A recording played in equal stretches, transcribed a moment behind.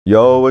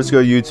Yo, what's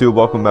good YouTube?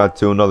 Welcome back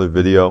to another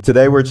video.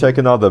 Today we're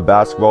checking out the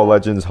Basketball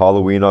Legends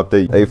Halloween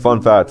update. A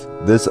fun fact,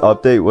 this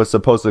update was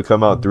supposed to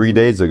come out 3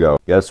 days ago.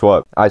 Guess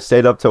what? I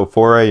stayed up till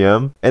 4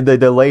 a.m. and they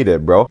delayed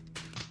it, bro.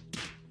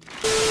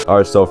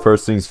 Alright, so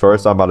first things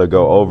first, I'm about to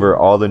go over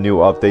all the new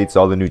updates,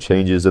 all the new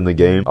changes in the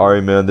game.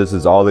 Alright, man, this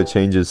is all the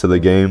changes to the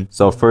game.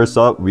 So first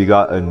up, we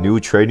got a new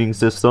trading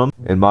system.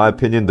 In my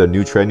opinion, the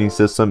new trading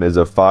system is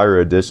a fire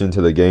addition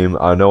to the game.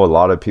 I know a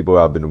lot of people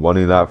have been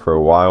wanting that for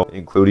a while,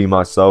 including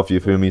myself, you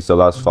feel me? So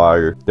that's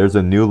fire. There's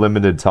a new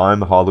limited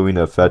time Halloween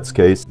effects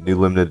case, new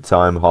limited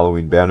time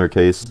Halloween banner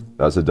case.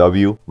 That's a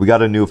W. We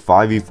got a new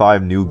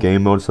 5v5 new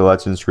game mode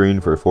selection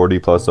screen for 40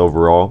 plus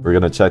overall. We're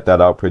gonna check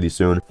that out pretty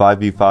soon.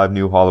 5v5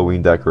 new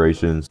Halloween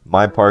decorations.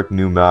 My Park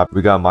new map.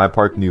 We got My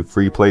Park new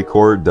free play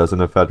court.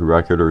 Doesn't affect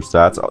record or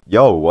stats.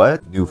 Yo,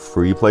 what? New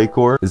free play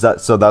court? Is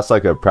that so? That's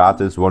like a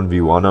practice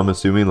 1v1, I'm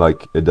assuming.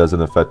 Like it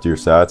doesn't affect your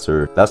stats,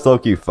 or that's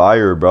low-key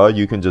fire, bro.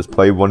 You can just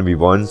play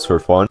 1v1s for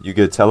fun. You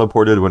get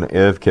teleported when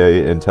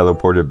AFK and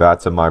teleported back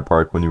to My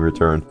Park when you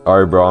return.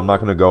 Alright, bro, I'm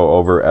not gonna go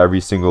over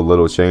every single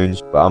little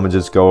change, but I'm gonna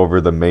just go over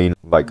the main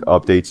like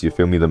updates, you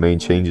feel me, the main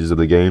changes of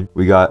the game.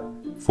 We got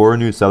 4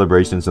 new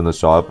celebrations in the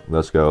shop.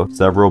 Let's go.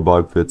 Several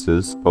bug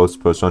fixes. Post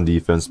push on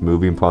defense.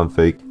 Moving pump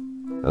fake.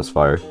 That's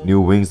fire. New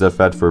wings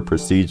effect for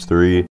Prestige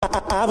 3.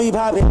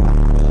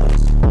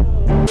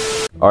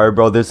 Alright,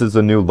 bro, this is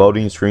a new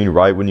loading screen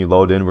right when you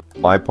load in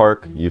My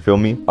Park, you feel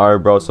me?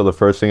 Alright, bro, so the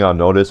first thing I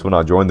noticed when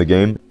I joined the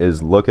game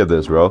is look at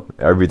this, bro.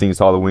 Everything's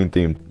Halloween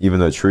themed, even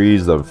the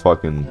trees, the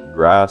fucking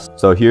grass.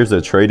 So here's a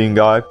trading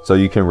guide, so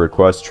you can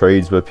request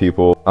trades with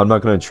people. I'm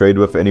not gonna trade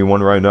with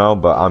anyone right now,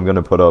 but I'm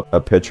gonna put up a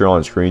picture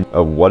on screen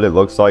of what it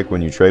looks like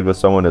when you trade with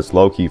someone. It's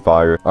low-key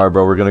fire. Alright,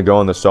 bro, we're gonna go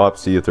in the shop,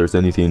 see if there's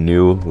anything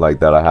new like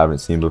that I haven't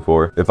seen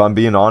before. If I'm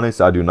being honest,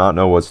 I do not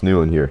know what's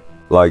new in here.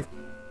 Like,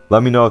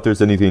 let me know if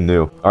there's anything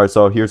new. Alright,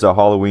 so here's the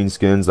Halloween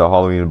skins, the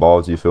Halloween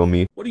balls, you feel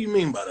me? What do you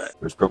mean by that?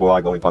 There's Purple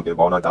Eye, Glowing Pumpkin,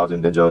 Ball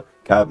 9000, Ninja,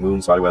 Cat, Moon,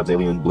 Spiderwebs,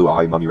 Alien, Blue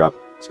Eye, Mummy Wrap,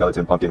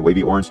 Skeleton, Pumpkin,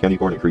 Wavy Orange, Candy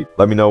Corn, and Creep.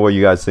 Let me know what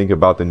you guys think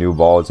about the new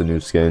balls and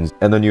new skins.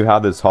 And then you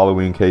have this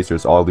Halloween case,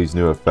 there's all these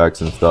new effects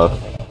and stuff.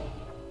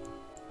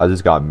 I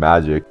just got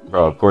magic.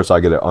 Bro, of course I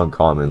get it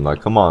uncommon.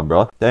 Like, come on,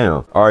 bro.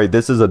 Damn. Alright,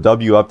 this is a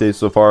W update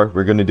so far.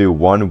 We're gonna do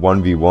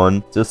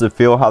 1v1 just to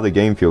feel how the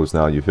game feels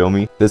now, you feel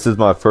me? This is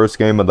my first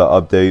game of the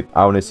update.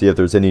 I want to see if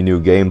there's any new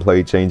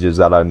gameplay changes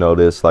that I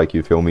noticed, like,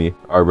 you feel me?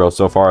 Alright, bro,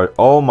 so far.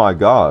 Oh my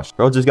gosh.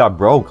 Bro just got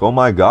broke. Oh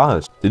my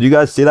gosh. Did you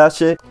guys see that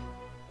shit?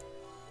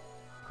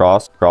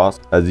 Cross,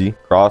 hezzy,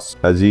 cross,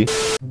 hezzy.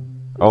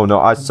 Oh no,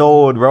 I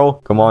sold, bro.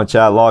 Come on,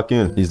 chat, lock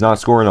in. He's not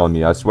scoring on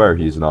me. I swear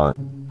he's not.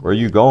 Where are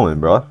you going,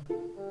 bro?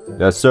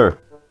 Yes, sir.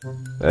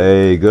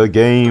 Hey, good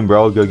game,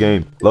 bro. Good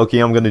game. Low-key,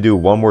 I'm gonna do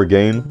one more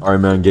game.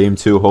 Alright, man. Game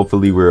 2.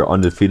 Hopefully, we're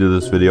undefeated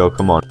this video.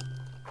 Come on.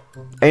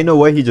 Ain't no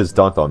way he just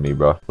dunked on me,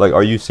 bro. Like,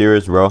 are you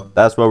serious, bro?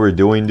 That's what we're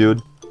doing,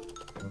 dude.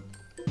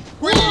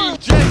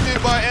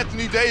 Rejected by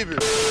Anthony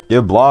Davis.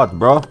 Get blocked,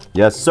 bro.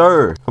 Yes,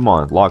 sir. Come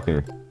on, lock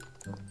in.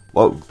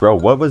 What, bro?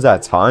 What was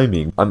that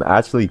timing? I'm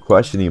actually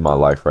questioning my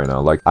life right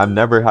now. Like, I've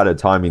never had a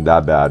timing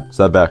that bad.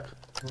 Step back.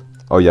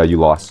 Oh, yeah, you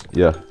lost.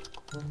 Yeah.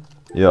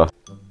 Yeah.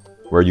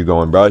 Where are you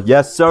going, bro?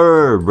 Yes,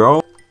 sir,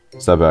 bro.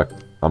 Step back.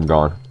 I'm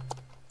gone.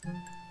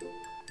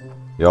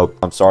 Yo,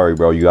 I'm sorry,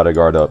 bro. You gotta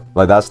guard up.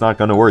 Like, that's not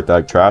gonna work.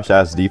 That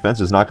trash-ass defense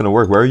is not gonna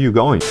work. Where are you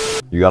going?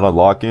 You gotta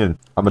lock in.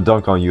 I'm gonna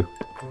dunk on you.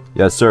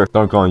 Yes, sir.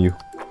 Dunk on you.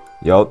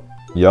 Yup.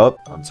 Yup.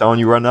 I'm telling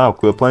you right now.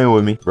 Quit playing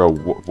with me. Bro,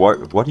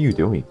 what are you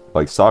doing?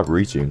 Like, stop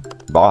reaching.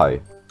 Bye.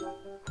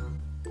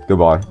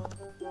 Goodbye.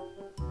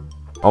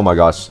 Oh my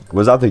gosh.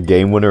 Was that the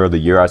game winner of the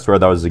year? I swear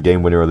that was the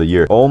game winner of the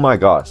year. Oh my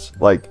gosh.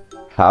 Like,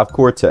 half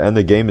court to end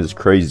the game is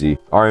crazy.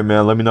 Alright,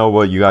 man, let me know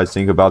what you guys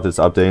think about this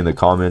update in the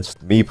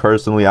comments. Me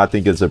personally, I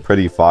think it's a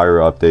pretty fire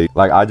update.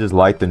 Like, I just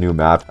like the new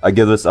map. I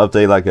give this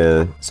update like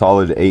a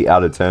solid 8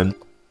 out of 10.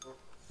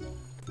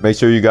 Make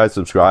sure you guys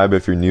subscribe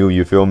if you're new,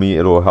 you feel me?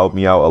 It'll help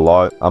me out a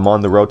lot. I'm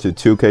on the road to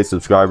 2K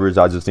subscribers.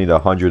 I just need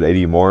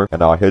 180 more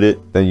and I'll hit it.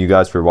 Thank you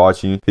guys for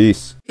watching.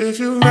 Peace. If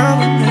you run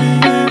with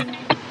me,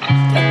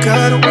 I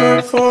gotta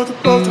work for the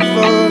both of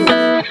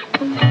us.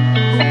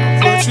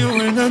 I'll put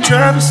you in the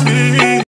driver's seat.